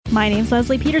My name's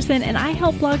Leslie Peterson, and I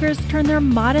help bloggers turn their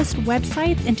modest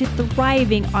websites into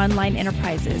thriving online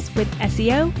enterprises with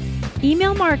SEO,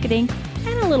 email marketing,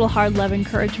 and a little hard love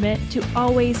encouragement to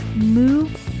always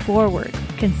move forward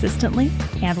consistently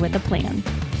and with a plan.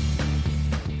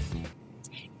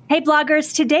 Hey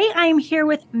bloggers, today I'm here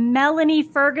with Melanie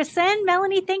Ferguson.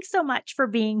 Melanie, thanks so much for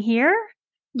being here.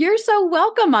 You're so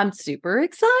welcome. I'm super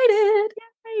excited.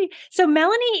 Yay. So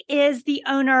Melanie is the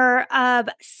owner of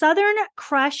Southern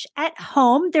Crush at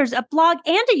Home. There's a blog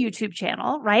and a YouTube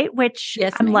channel, right? Which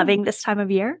I'm loving this time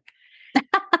of year.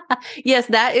 Yes,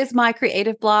 that is my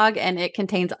creative blog, and it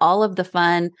contains all of the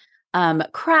fun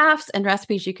crafts and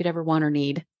recipes you could ever want or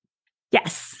need.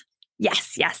 Yes.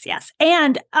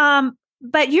 And,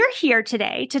 but you're here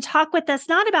today to talk with us,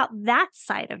 not about that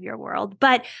side of your world,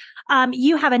 but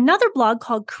you have another blog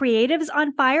called Creatives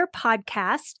on Fire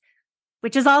Podcast,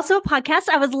 which is also a podcast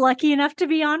I was lucky enough to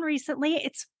be on recently.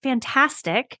 It's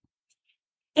fantastic.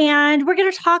 And we're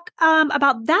going to talk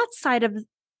about that side of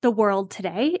the world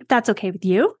today, if that's okay with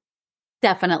you.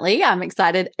 Definitely. I'm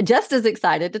excited, just as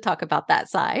excited to talk about that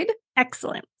side.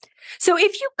 Excellent. So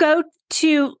if you go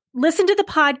to listen to the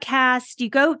podcast, you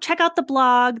go check out the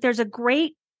blog, there's a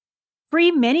great free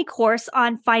mini course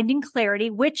on finding clarity,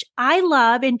 which I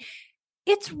love. And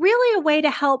it's really a way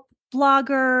to help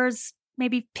bloggers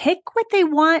maybe pick what they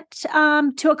want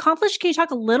to accomplish. Can you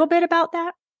talk a little bit about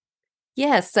that?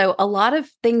 Yes. So a lot of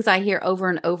things I hear over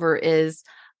and over is,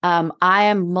 I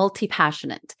am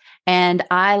multi-passionate and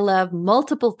I love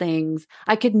multiple things.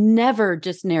 I could never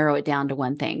just narrow it down to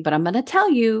one thing, but I'm going to tell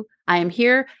you, I am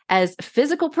here as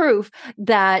physical proof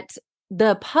that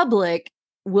the public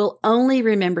will only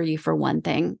remember you for one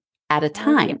thing at a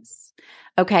time. Yes.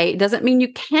 Okay. It doesn't mean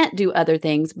you can't do other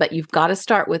things, but you've got to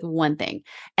start with one thing.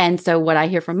 And so what I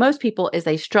hear from most people is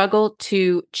they struggle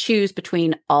to choose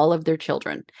between all of their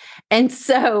children. And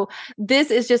so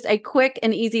this is just a quick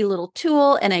and easy little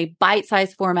tool in a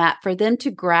bite-sized format for them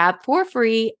to grab for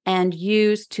free and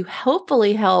use to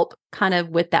hopefully help kind of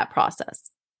with that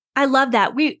process. I love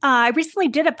that. I recently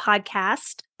did a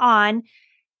podcast on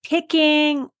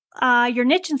picking your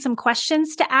niche and some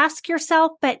questions to ask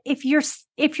yourself. But if you're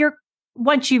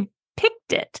once you've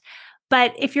picked it,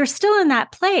 but if you're still in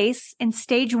that place in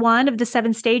stage 1 of the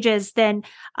 7 stages, then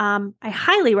I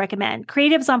highly recommend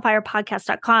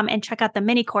creativesonfirepodcast.com and check out the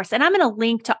mini course. And I'm going to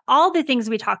link to all the things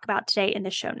we talk about today in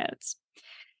the show notes.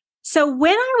 So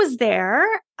when I was there,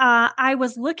 I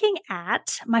was looking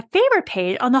at my favorite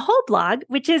page on the whole blog,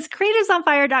 which is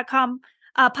creativesonfire.com,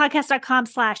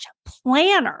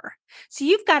 podcast.com/planner. So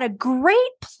you've got a great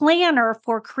planner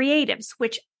for creatives,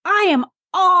 which I am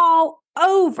all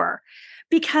over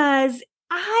because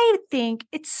I think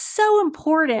it's so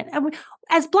important. And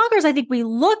as bloggers, I think we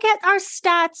look at our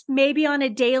stats maybe on a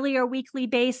daily or weekly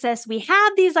basis. We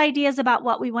have these ideas about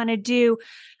what we want to do,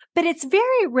 but it's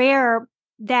very rare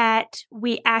that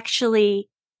we actually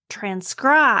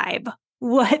transcribe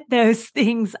what those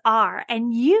things are.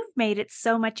 And you've made it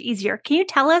so much easier. Can you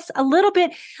tell us a little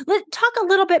bit, talk a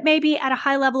little bit maybe at a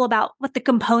high level about what the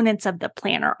components of the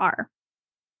planner are?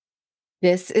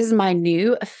 This is my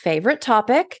new favorite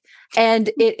topic, and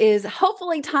it is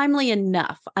hopefully timely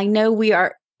enough. I know we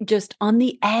are just on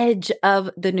the edge of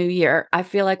the new year. I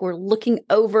feel like we're looking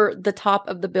over the top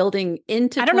of the building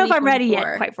into 2024. I don't know if I'm ready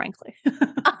yet, quite frankly.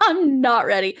 I'm not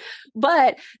ready,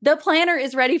 but the planner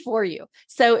is ready for you.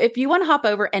 So if you want to hop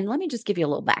over, and let me just give you a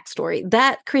little backstory.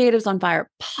 That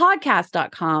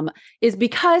creativesonfirepodcast.com is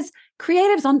because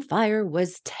Creatives on Fire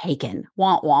was taken.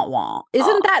 Wah, wah, wah.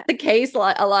 Isn't that the case a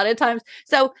lot of times?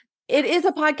 So it is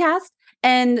a podcast.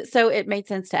 And so it made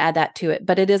sense to add that to it,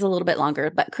 but it is a little bit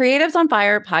longer. But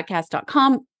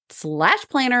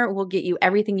creativesonfirepodcast.com/planner will get you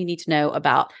everything you need to know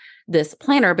about this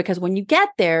planner, because when you get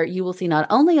there, you will see not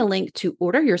only a link to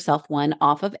order yourself one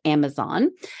off of Amazon,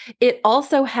 it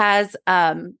also has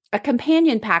a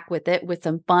companion pack with it with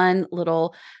some fun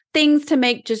little things to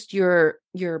make just your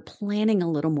planning a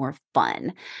little more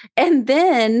fun. And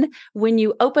then when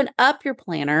you open up your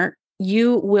planner,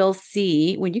 you will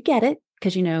see when you get it,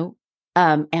 because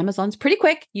Amazon's pretty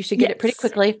quick. You should get it pretty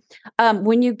quickly.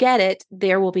 When you get it,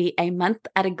 there will be a month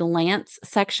at a glance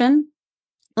section.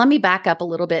 Let me back up a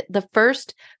little bit. The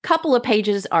first couple of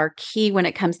pages are key when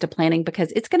it comes to planning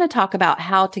because it's going to talk about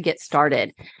how to get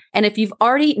started. And if you've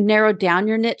already narrowed down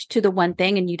your niche to the one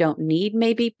thing and you don't need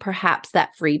maybe perhaps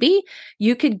that freebie,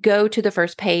 you could go to the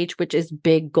first page, which is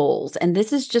big goals. And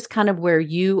this is just kind of where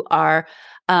you are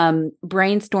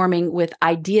brainstorming with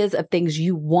ideas of things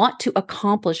you want to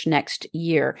accomplish next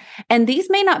year. And these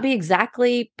may not be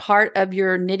exactly part of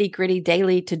your nitty-gritty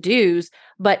daily to-dos,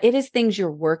 but it is things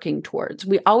you're working towards.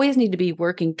 We always need to be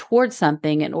working towards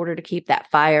something in order to keep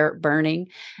that fire burning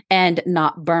and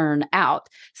not burn out.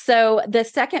 So the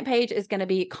second page is going to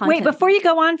be content. Wait, before you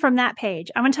go on from that page,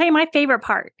 I'm going to tell you my favorite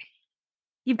part.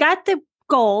 You've got the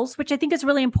goals, which I think is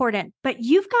really important, but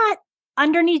you've got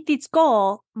underneath each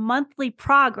goal, monthly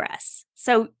progress.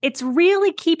 So it's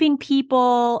really keeping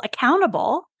people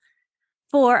accountable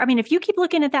for, I mean, if you keep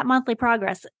looking at that monthly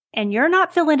progress and you're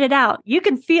not filling it out, you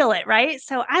can feel it, right?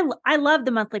 So I love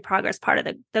the monthly progress part of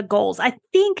the goals. I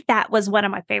think that was one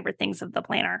of my favorite things of the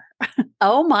planner.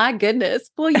 Oh my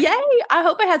goodness. Well, yay. I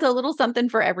hope it has a little something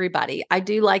for everybody. I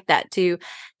do like that too.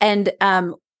 And,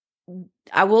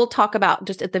 I will talk about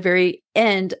just at the very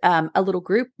end, a little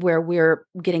group where we're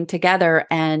getting together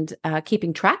and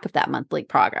keeping track of that monthly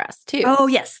progress too. Oh,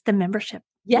 yes. The membership.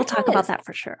 Yes. We'll talk about that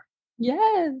for sure.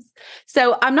 Yes.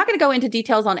 So I'm not going to go into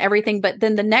details on everything, but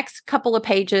then the next couple of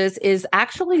pages is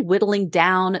actually whittling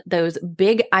down those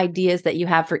big ideas that you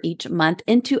have for each month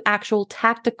into actual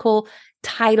tactical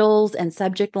titles and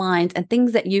subject lines and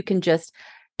things that you can just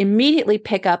immediately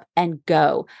pick up and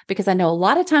go. Because I know a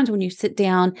lot of times when you sit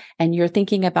down and you're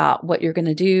thinking about what you're going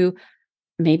to do,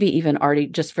 maybe even already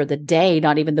just for the day,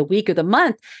 not even the week or the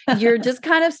month, you're just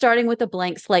kind of starting with a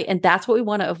blank slate. And that's what we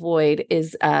want to avoid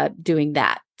is doing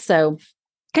that. So,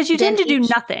 because you tend to do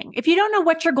nothing. If you don't know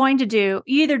what you're going to do,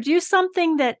 you either do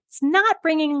something that's not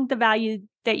bringing the value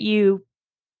that you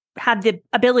have the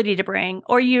ability to bring,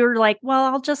 or you're like, well,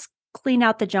 I'll just clean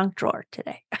out the junk drawer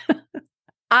today.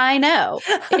 I know.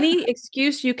 Any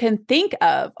excuse you can think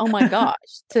of, oh my gosh,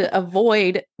 to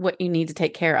avoid what you need to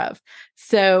take care of.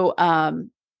 So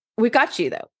we got you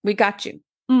though. We got you.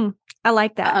 I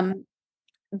like that.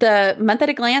 The month at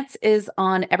a glance is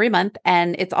on every month,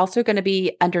 and it's also going to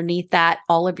be underneath that,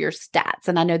 all of your stats.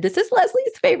 And I know this is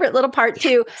Leslie's favorite little part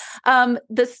too. The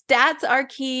stats are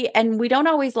key, and we don't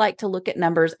always like to look at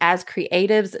numbers as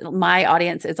creatives. My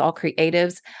audience is all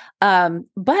creatives,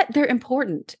 but they're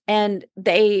important, and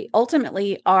they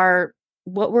ultimately are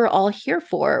what we're all here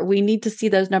for. We need to see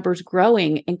those numbers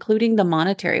growing, including the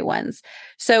monetary ones.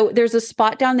 So there's a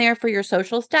spot down there for your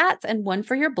social stats and one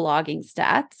for your blogging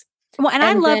stats. Well, and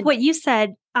I love what you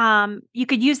said. You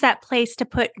could use that place to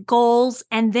put goals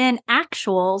and then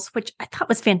actuals, which I thought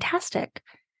was fantastic.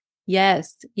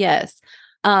 Yes, yes.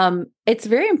 It's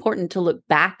very important to look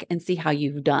back and see how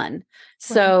you've done.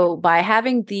 So by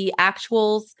having the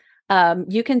actuals,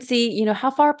 you can see, how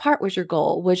far apart was your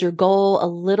goal? Was your goal a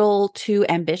little too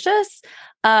ambitious?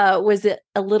 Was it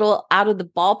a little out of the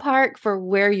ballpark for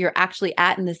where you're actually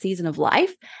at in the season of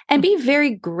life? And be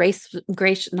very gracious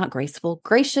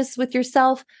with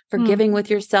yourself, forgiving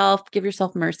with yourself, give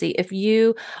yourself mercy. If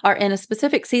you are in a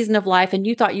specific season of life and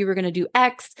you thought you were going to do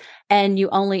X and you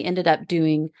only ended up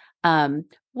doing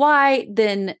Y,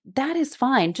 then that is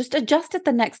fine. Just adjust it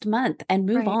the next month and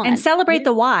move on. And celebrate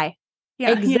the Y.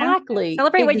 Yeah, exactly.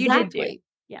 Celebrate what you did do.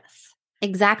 Yes.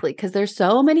 Exactly. Because there's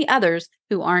so many others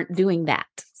who aren't doing that.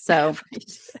 So,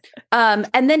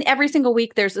 and then every single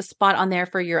week, there's a spot on there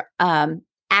for your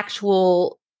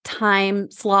actual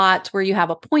time slots where you have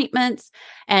appointments.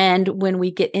 And when we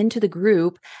get into the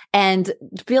group and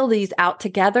fill these out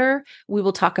together, we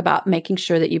will talk about making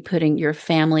sure that you're putting your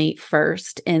family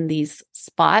first in these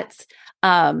spots.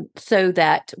 So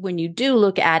that when you do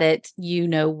look at it, you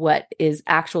know what is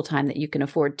actual time that you can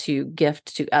afford to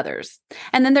gift to others.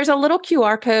 And then there's a little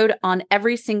QR code on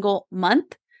every single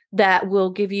month that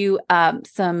will give you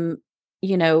some,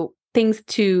 things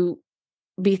to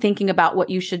be thinking about what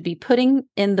you should be putting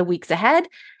in the weeks ahead.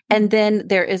 And then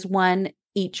there is one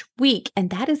each week,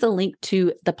 and that is a link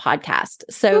to the podcast.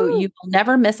 So you will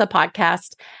never miss a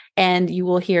podcast, and you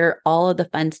will hear all of the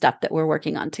fun stuff that we're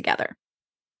working on together.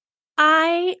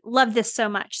 I love this so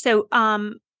much. So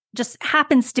just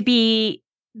happens to be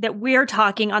that we're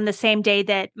talking on the same day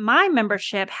that my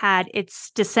membership had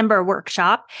its December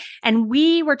workshop. And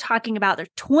we were talking about there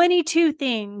are 22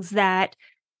 things that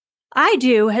I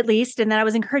do, at least, and that I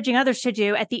was encouraging others to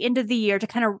do at the end of the year to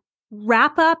kind of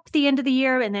wrap up the end of the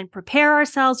year and then prepare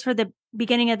ourselves for the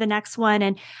beginning of the next one.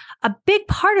 And a big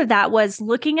part of that was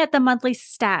looking at the monthly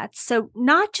stats. So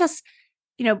not just,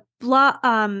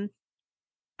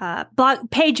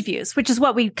 blog page views, which is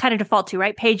what we kind of default to,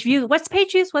 right? Page view. What's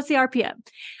page views? What's the RPM?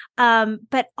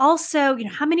 But also,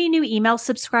 how many new email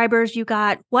subscribers you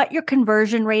got, what your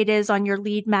conversion rate is on your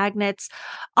lead magnets,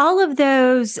 all of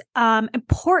those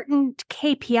important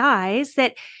KPIs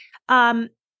that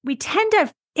we tend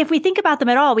to if we think about them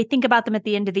at all, we think about them at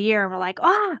the end of the year and we're like,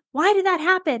 why did that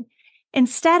happen?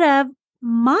 Instead of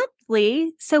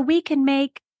monthly, so we can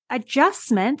make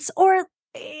adjustments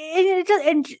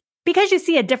and because you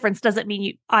see a difference doesn't mean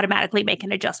you automatically make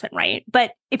an adjustment, right?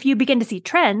 But if you begin to see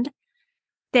trend,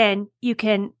 then you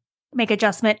can make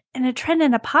adjustment, and a trend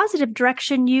in a positive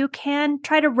direction. You can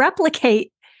try to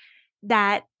replicate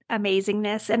that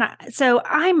amazingness. And so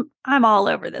I'm all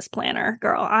over this planner,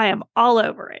 girl. I am all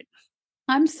over it.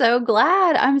 I'm so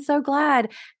glad. I'm so glad.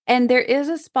 And there is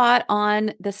a spot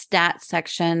on the stats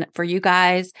section for you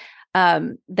guys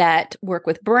that work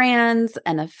with brands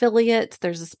and affiliates.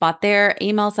 There's a spot there,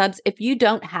 email subs. If you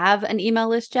don't have an email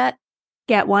list yet,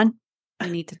 get one. We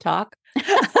need to talk.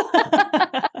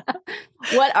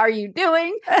 What are you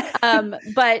doing?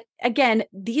 But again,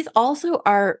 these also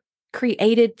are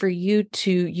created for you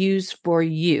to use for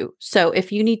you. So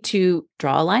if you need to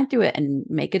draw a line through it and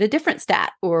make it a different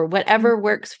stat or whatever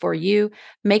works for you,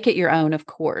 make it your own, of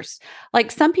course.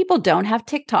 Like some people don't have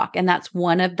TikTok, and that's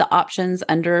one of the options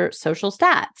under social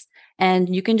stats.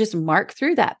 And you can just mark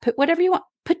through that, put whatever you want.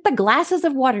 Put the glasses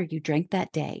of water you drank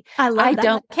that day. I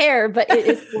don't care, but it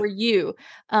is for you.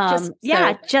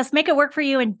 Just make it work for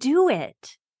you and do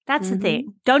it. That's the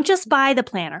thing. Don't just buy the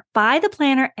planner. Buy the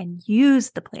planner and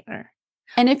use the planner.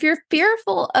 And if you're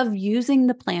fearful of using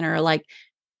the planner, like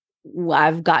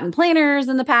I've gotten planners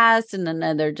in the past and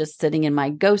then they're just sitting in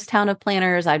my ghost town of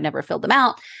planners, I've never filled them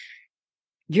out.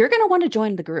 You're going to want to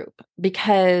join the group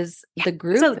because the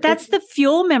group. So that's the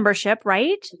Fuel membership,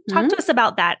 right? Talk to us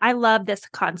about that. I love this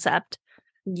concept.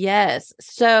 Yes.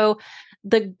 So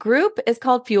the group is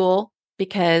called Fuel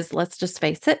because let's just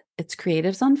face it, it's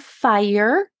creatives on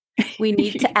fire. We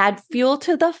need to add fuel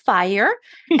to the fire.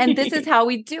 And this is how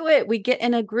we do it. We get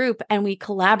in a group and we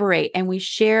collaborate and we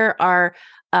share our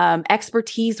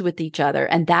expertise with each other.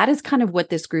 And that is kind of what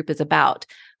this group is about.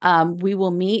 We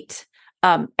will meet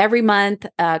every month,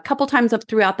 a couple times up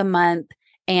throughout the month,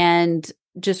 and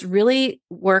just really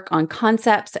work on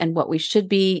concepts and what we should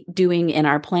be doing in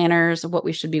our planners, what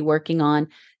we should be working on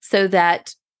so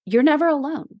that you're never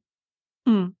alone.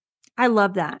 I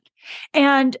love that.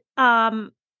 And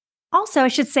also, I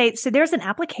should say, so there's an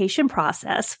application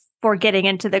process for getting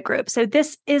into the group. So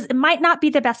it might not be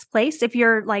the best place if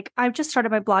you're like, I just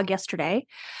started my blog yesterday.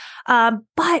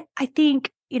 But I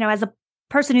think, as a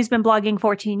person who's been blogging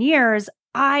 14 years,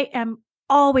 I am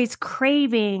always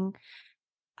craving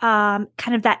kind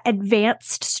of that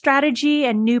advanced strategy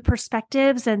and new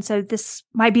perspectives. And so this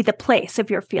might be the place if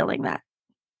you're feeling that.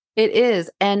 It is.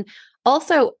 And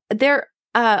also there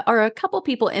are a couple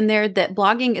people in there that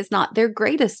blogging is not their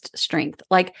greatest strength.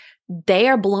 Like they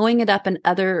are blowing it up in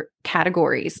other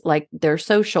categories, like their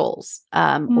socials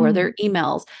or their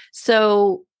emails.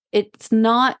 So it's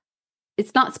not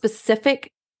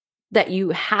specific that you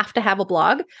have to have a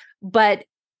blog, but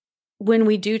when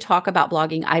we do talk about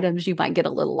blogging items, you might get a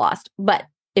little lost, but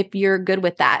if you're good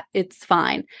with that, it's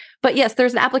fine. But yes,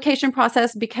 there's an application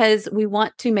process because we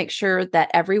want to make sure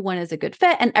that everyone is a good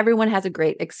fit and everyone has a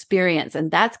great experience.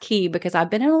 And that's key because I've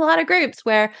been in a lot of groups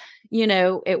where,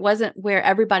 it wasn't where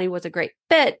everybody was a great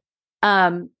fit.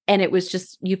 And it was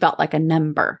just, you felt like a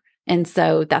number. And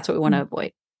so that's what we want to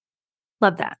avoid.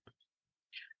 Love that.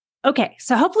 Okay,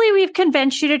 so hopefully we've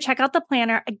convinced you to check out the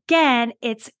planner. Again,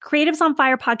 it's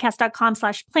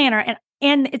creativesonfirepodcast.com/planner,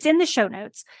 and it's in the show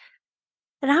notes.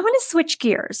 And I want to switch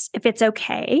gears, if it's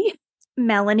okay,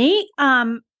 Melanie.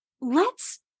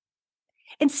 Let's,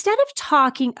 instead of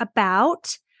talking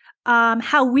about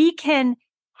how we can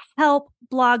help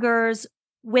bloggers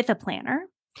with a planner,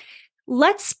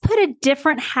 let's put a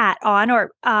different hat on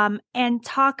and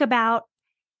talk about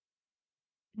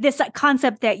this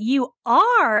concept that you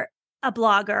are a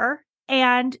blogger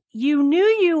and you knew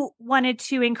you wanted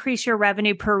to increase your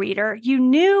revenue per reader. You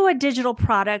knew a digital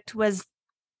product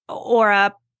or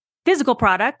a physical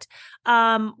product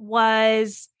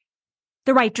was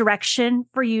the right direction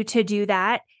for you to do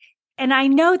that. And I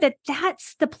know that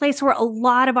that's the place where a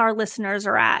lot of our listeners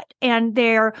are at. And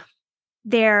they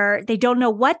don't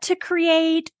know what to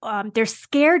create. They're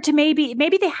scared to maybe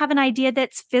they have an idea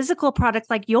that's physical product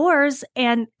like yours.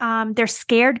 And they're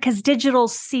scared because digital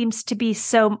seems to be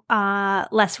so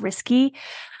less risky.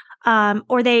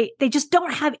 Or they just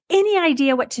don't have any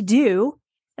idea what to do.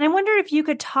 And I wonder if you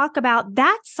could talk about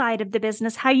that side of the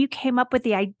business, how you came up with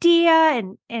the idea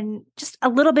and just a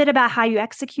little bit about how you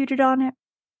executed on it.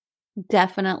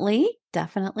 Definitely.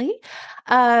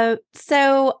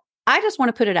 So I just want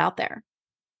to put it out there.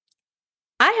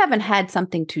 I haven't had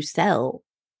something to sell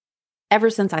ever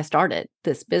since I started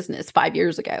this business 5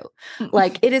 years ago.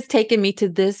 Like it has taken me to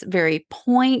this very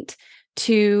point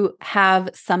to have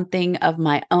something of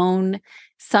my own.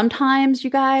 Sometimes, you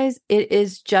guys, it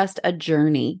is just a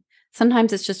journey.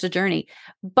 Sometimes it's just a journey.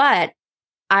 But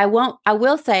I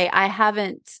will say I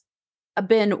haven't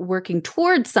been working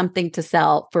towards something to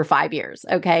sell for 5 years.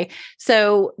 Okay.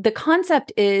 So the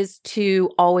concept is to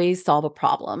always solve a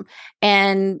problem.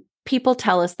 And people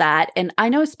tell us that. And I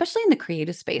know, especially in the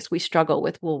creative space, we struggle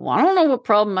with, well, I don't know what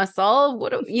problem I solve.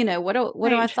 What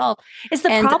do I solve? Is the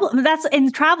problem that's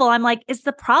in travel? I'm like, is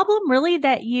the problem really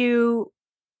that you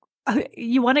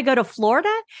want to go to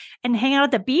Florida and hang out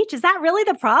at the beach? Is that really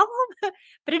the problem?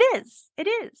 But it is. It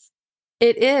is.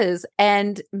 It is.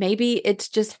 And maybe it's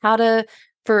just how to,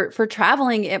 for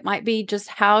traveling, it might be just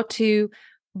how to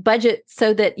budget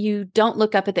so that you don't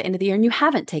look up at the end of the year and you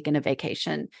haven't taken a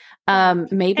vacation.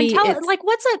 Maybe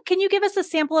can you give us a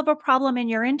sample of a problem in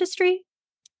your industry?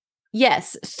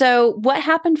 Yes. So what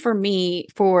happened for me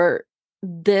for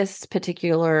this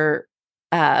particular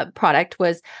product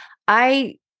was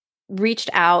I reached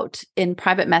out in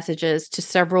private messages to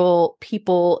several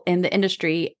people in the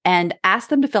industry and asked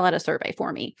them to fill out a survey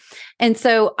for me. And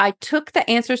so I took the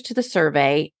answers to the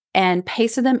survey and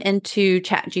pasted them into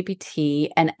ChatGPT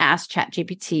and asked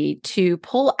ChatGPT to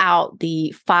pull out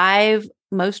the 5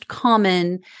 most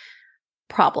common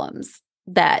problems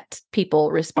that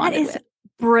people responded with.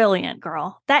 Brilliant,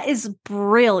 girl. That is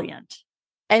brilliant.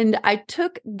 And I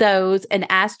took those and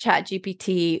asked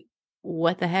ChatGPT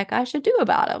what the heck I should do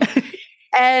about them.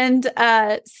 And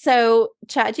so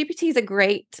ChatGPT is a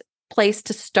great place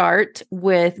to start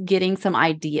with getting some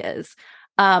ideas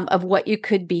of what you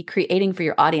could be creating for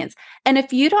your audience. And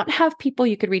if you don't have people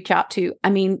you could reach out to,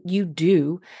 I mean, you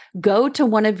do, go to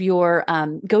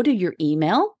your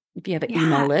email, if you have an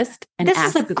email list, and this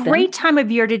ask is a great time of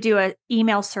year to do an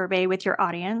email survey with your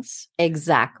audience.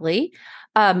 Exactly.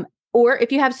 Or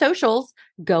if you have socials,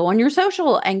 go on your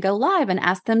social and go live and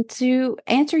ask them to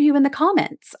answer you in the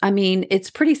comments. I mean, it's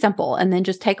pretty simple. And then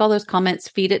just take all those comments,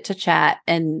 feed it to chat,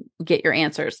 and get your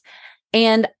answers.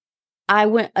 And I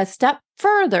went a step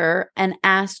further and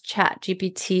asked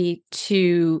ChatGPT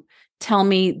to tell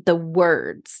me the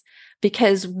words,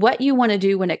 because what you want to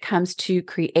do when it comes to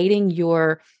creating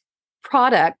your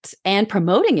product and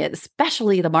promoting it,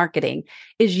 especially the marketing,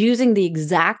 is using the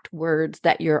exact words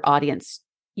that your audience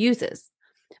uses,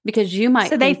 because you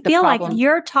might they feel like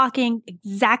you're talking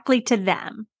exactly to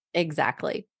them.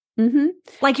 Exactly. Mm-hmm.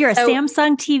 Like you're a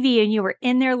Samsung TV and you were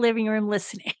in their living room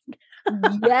listening.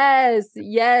 Yes.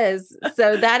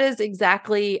 So that is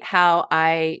exactly how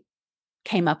I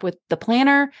came up with the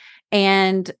planner.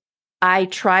 And I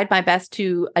tried my best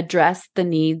to address the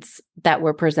needs that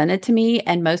were presented to me.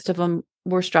 And most of them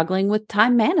were struggling with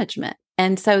time management.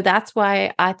 And so that's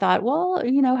why I thought, well,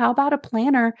 how about a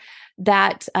planner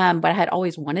that, but I had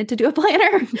always wanted to do a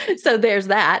planner. So there's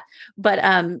that. But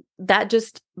that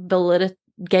just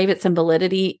gave it some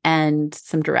validity and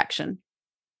some direction.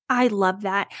 I love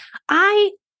that.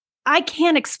 I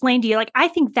can't explain to you. Like, I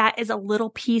think that is a little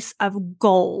piece of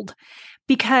gold,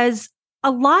 because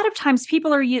a lot of times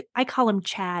people I call him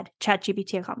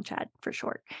ChatGPT, I call him Chad for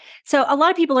short. So a lot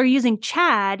of people are using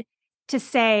Chad to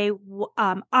say,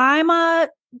 I'm a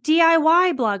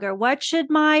DIY blogger. What should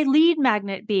my lead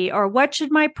magnet be? Or what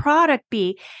should my product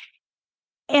be?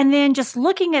 And then just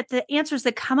looking at the answers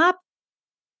that come up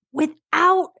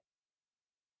without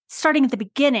starting at the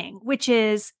beginning, which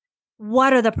is,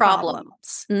 what are the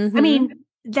problems? Mm-hmm. I mean,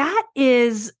 that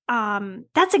is,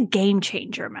 that's a game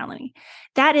changer, Melanie.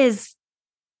 That is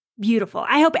beautiful.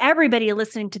 I hope everybody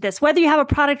listening to this, whether you have a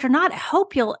product or not, I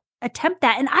hope you'll attempt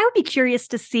that. And I would be curious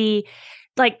to see,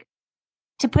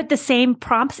 to put the same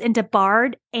prompts into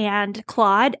Bard and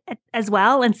Claude as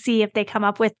well, and see if they come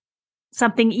up with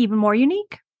something even more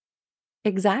unique.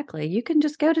 Exactly. You can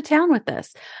just go to town with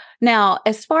this. Now,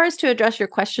 as far as to address your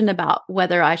question about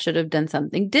whether I should have done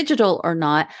something digital or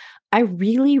not, I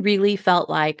really, really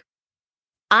felt like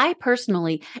I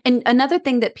personally, and another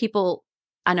thing that people,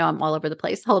 I know I'm all over the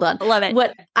place. Hold on. I love it.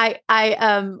 What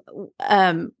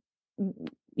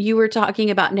you were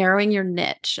talking about narrowing your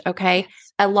niche. Okay.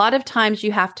 Yes. A lot of times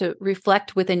you have to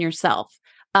reflect within yourself.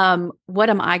 What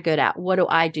am I good at? What do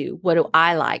I do? What do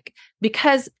I like?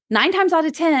 Because 9 times out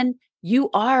of 10,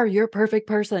 you are your perfect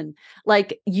person.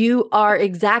 Like, you are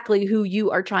exactly who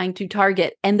you are trying to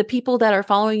target. And the people that are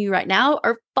following you right now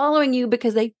are following you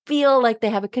because they feel like they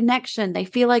have a connection. They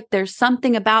feel like there's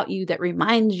something about you that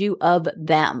reminds you of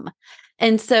them.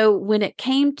 And so when it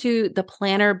came to the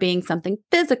planner being something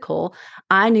physical,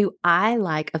 I knew I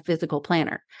like a physical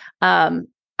planner.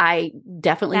 I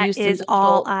definitely use that is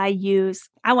all I use.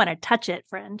 I want to touch it,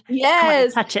 friend.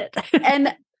 Yes. I want to touch it.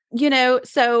 And,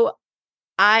 so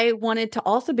I wanted to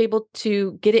also be able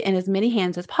to get it in as many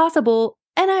hands as possible.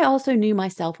 And I also knew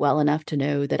myself well enough to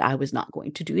know that I was not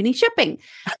going to do any shipping.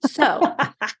 So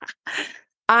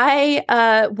I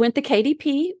went the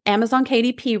KDP, Amazon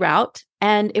KDP route,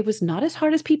 and it was not as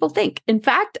hard as people think. In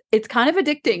fact, it's kind of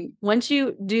addicting once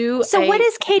you do. So what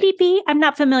is KDP? I'm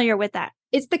not familiar with that.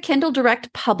 It's the Kindle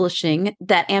Direct Publishing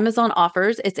that Amazon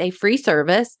offers. It's a free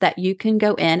service that you can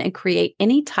go in and create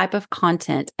any type of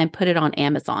content and put it on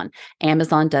Amazon.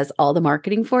 Amazon does all the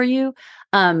marketing for you,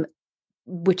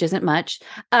 which isn't much.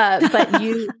 But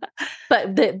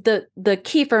the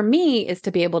key for me is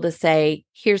to be able to say,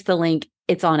 here's the link.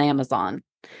 It's on Amazon.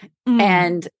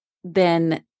 And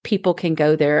then people can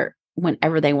go there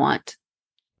whenever they want.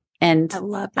 And I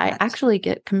love that. I actually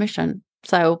get commission.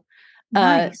 So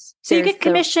nice. So you get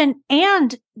commission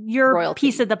and your royalty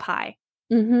piece of the pie.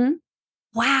 Mm-hmm.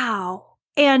 Wow.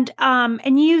 And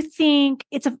you think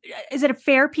is it a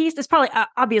fair piece? It's probably,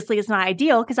 obviously it's not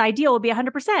ideal because ideal would be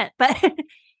 100%, but is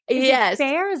it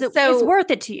fair? Is it, it's worth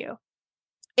it to you?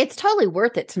 It's totally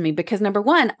worth it to me because number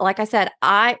one, like I said,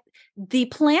 the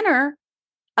planner,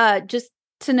 just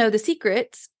to know the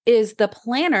secrets, is the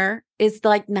planner is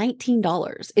like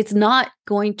 $19. It's not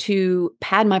going to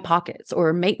pad my pockets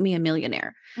or make me a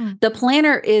millionaire. The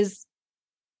planner is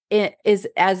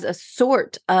as a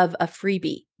sort of a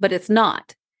freebie, but it's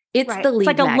not. It's the lead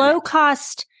magnet. A low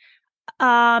cost,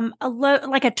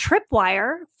 like a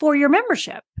tripwire for your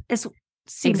membership.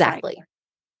 Exactly. Like.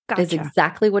 Gotcha. Is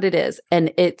exactly what it is.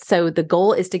 And so the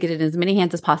goal is to get it in as many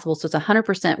hands as possible. So it's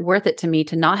 100% worth it to me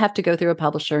to not have to go through a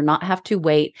publisher, not have to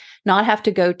wait, not have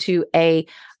to go to a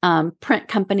print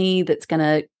company that's going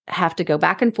to have to go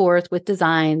back and forth with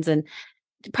designs and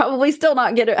probably still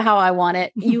not get it how I want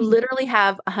it. You literally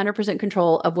have 100%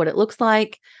 control of what it looks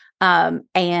like. And,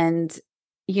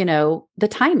 the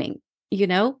timing,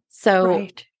 so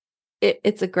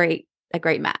it's a great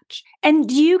match. And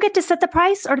do you get to set the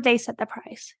price or do they set the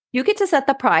price? You get to set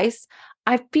the price.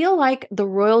 I feel like the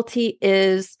royalty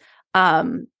is, gosh,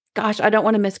 I don't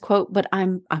want to misquote, but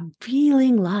I'm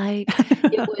feeling like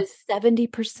it was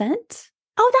 70%.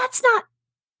 Oh, that's not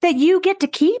that you get to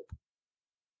keep?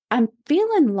 I'm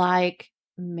feeling like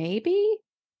maybe.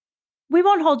 We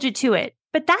won't hold you to it,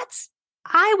 but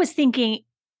I was thinking,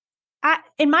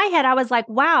 in my head, I was like,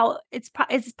 wow, it's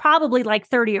probably like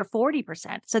 30 or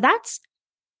 40%. So that's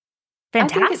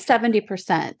fantastic. I think it's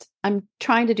 70%. I'm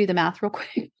trying to do the math real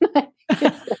quick.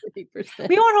 70%.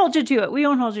 We won't hold you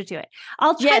to it.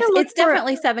 I'll try to look. It's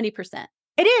definitely 70%.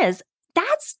 It is.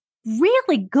 That's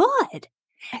really good.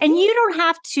 And you don't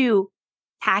have to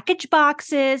package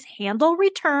boxes, handle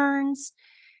returns,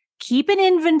 keep an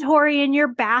inventory in your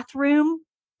bathroom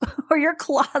or your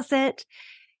closet.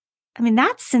 I mean,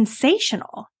 that's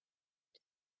sensational.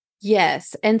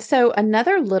 Yes. And so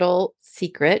another little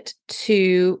secret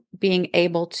to being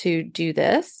able to do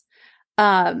this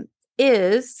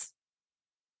is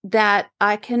that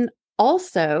I can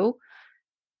also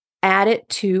add it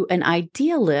to an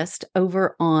idea list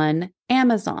over on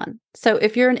Amazon. So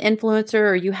if you're an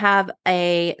influencer or you have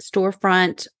a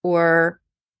storefront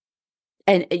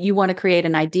and you want to create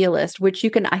an idea list, which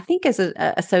you can, I think as an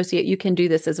associate, you can do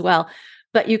this as well,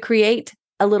 but you create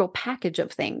a little package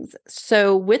of things.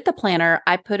 So with the planner,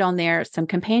 I put on there some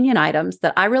companion items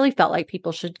that I really felt like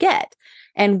people should get.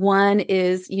 And one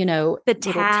is, the little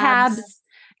tabs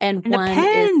and one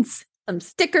is some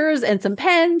stickers and some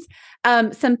pens,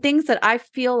 some things that I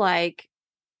feel like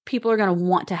people are going to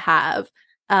want to have.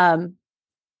 And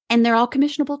they're all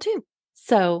commissionable too.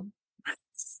 So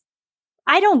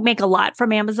I don't make a lot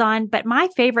from Amazon, but my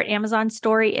favorite Amazon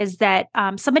story is that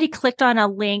somebody clicked on a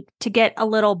link to get a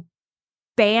little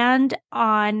band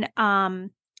on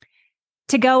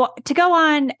to go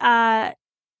on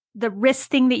the wrist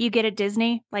thing that you get at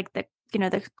Disney, like the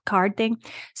card thing.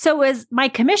 So my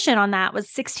commission on that was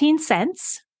 16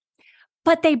 cents,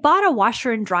 but they bought a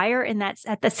washer and dryer in that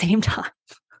at the same time.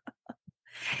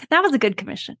 That was a good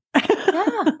commission.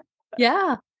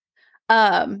 Yeah.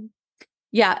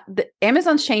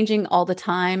 Amazon's changing all the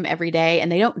time, every day, and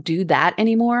they don't do that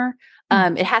anymore.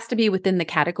 It has to be within the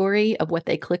category of what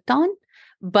they clicked on.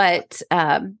 But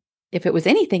if it was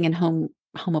anything in home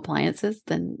appliances,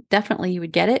 then definitely you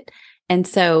would get it. And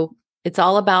so it's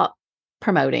all about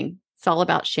promoting. It's all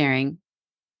about sharing.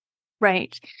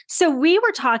 Right. So we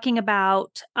were talking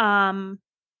about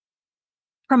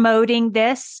promoting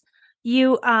this.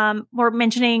 You were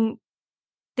mentioning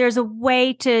there's a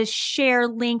way to share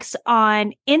links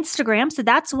on Instagram. So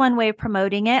that's one way of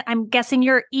promoting it. I'm guessing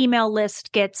your email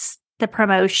list gets the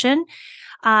promotion.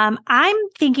 I'm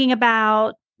thinking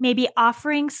about maybe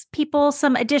offering people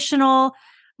some additional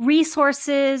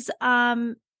resources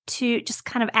to just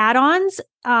kind of add-ons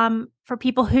for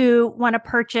people who want to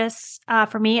purchase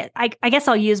for me. I guess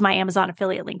I'll use my Amazon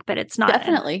affiliate link, but it's not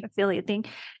Definitely an affiliate thing.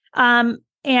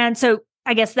 And so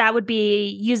I guess that would be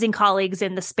using colleagues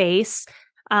in the space.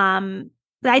 But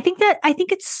I think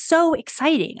it's so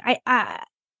exciting. I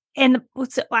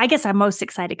guess I'm most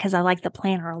excited because I like the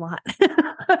planner a lot.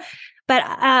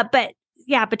 but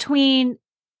yeah, on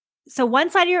the one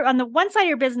side of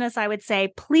your business, I would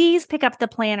say, please pick up the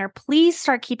planner. Please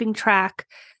start keeping track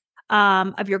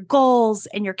of your goals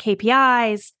and your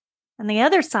KPIs. On the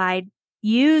other side,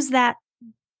 use that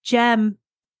gem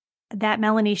that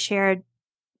Melanie shared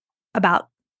about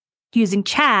using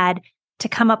Chad to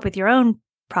come up with your own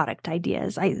product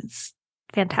ideas. It's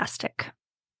fantastic.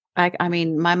 I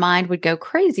mean, my mind would go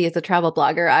crazy as a travel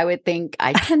blogger. I would think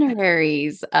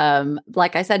itineraries,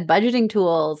 like I said, budgeting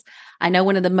tools. I know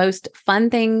one of the most fun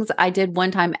things I did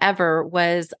one time ever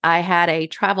was I had a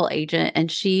travel agent and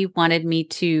she wanted me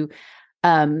to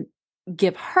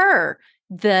give her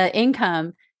the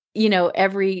income,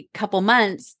 every couple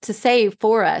months to save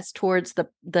for us towards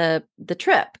the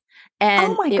trip.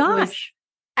 And oh my gosh.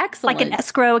 Excellent. Like an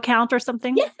escrow account or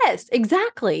something? Yes,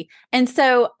 exactly. And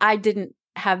so I didn't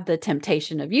have the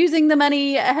temptation of using the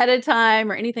money ahead of time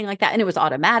or anything like that. And it was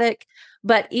automatic.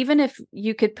 But even if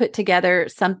you could put together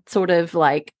some sort of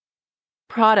like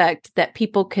product that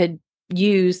people could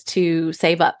use to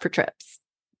save up for trips.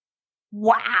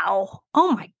 Wow.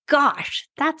 Oh my gosh.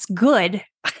 That's good.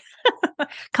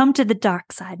 Come to the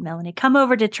dark side, Melanie. Come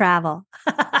over to travel.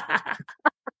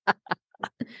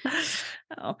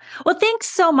 Oh. Well, thanks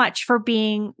so much for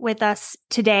being with us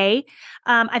today.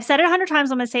 I've said it 100 times.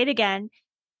 I'm going to say it again.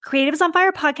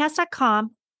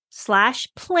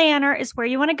 creativesonfirepodcast.com/planner is where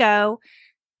you want to go.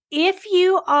 If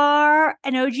you are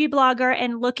an OG blogger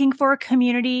and looking for a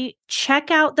community,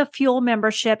 check out the Fuel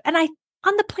membership. And on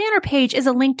the planner page is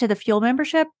a link to the Fuel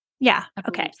membership. Yeah.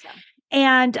 Okay. So.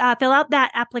 And fill out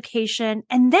that application.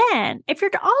 And then if you're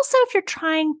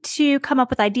trying to come up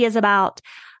with ideas about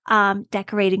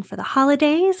decorating for the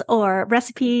holidays or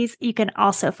recipes, you can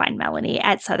also find Melanie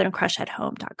at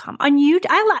southerncrushathome.com. On YouTube,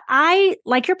 I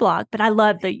like your blog, but I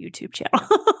love the YouTube channel.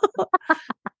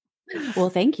 Well,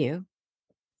 thank you.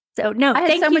 So no,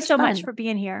 thank you so much for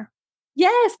being here.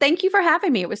 Yes, thank you for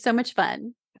having me. It was so much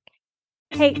fun.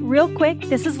 Hey, real quick,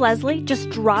 this is Leslie, just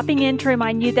dropping in to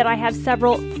remind you that I have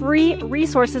several free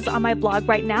resources on my blog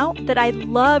right now that I'd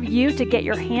love you to get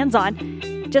your hands on.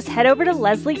 Just head over to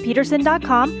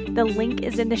lesliepeterson.com. The link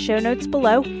is in the show notes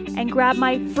below, and grab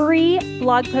my free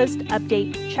blog post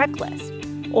update checklist.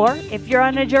 Or if you're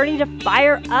on a journey to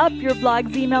fire up your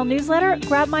blog's email newsletter,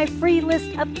 grab my free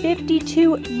list of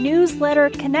 52 newsletter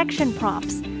connection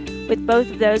prompts. With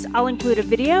both of those, I'll include a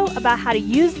video about how to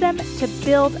use them to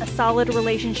build a solid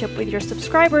relationship with your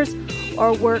subscribers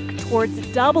or work towards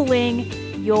doubling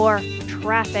your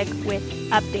traffic with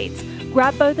updates.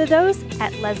 Grab both of those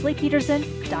at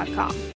lesliepeterson.com.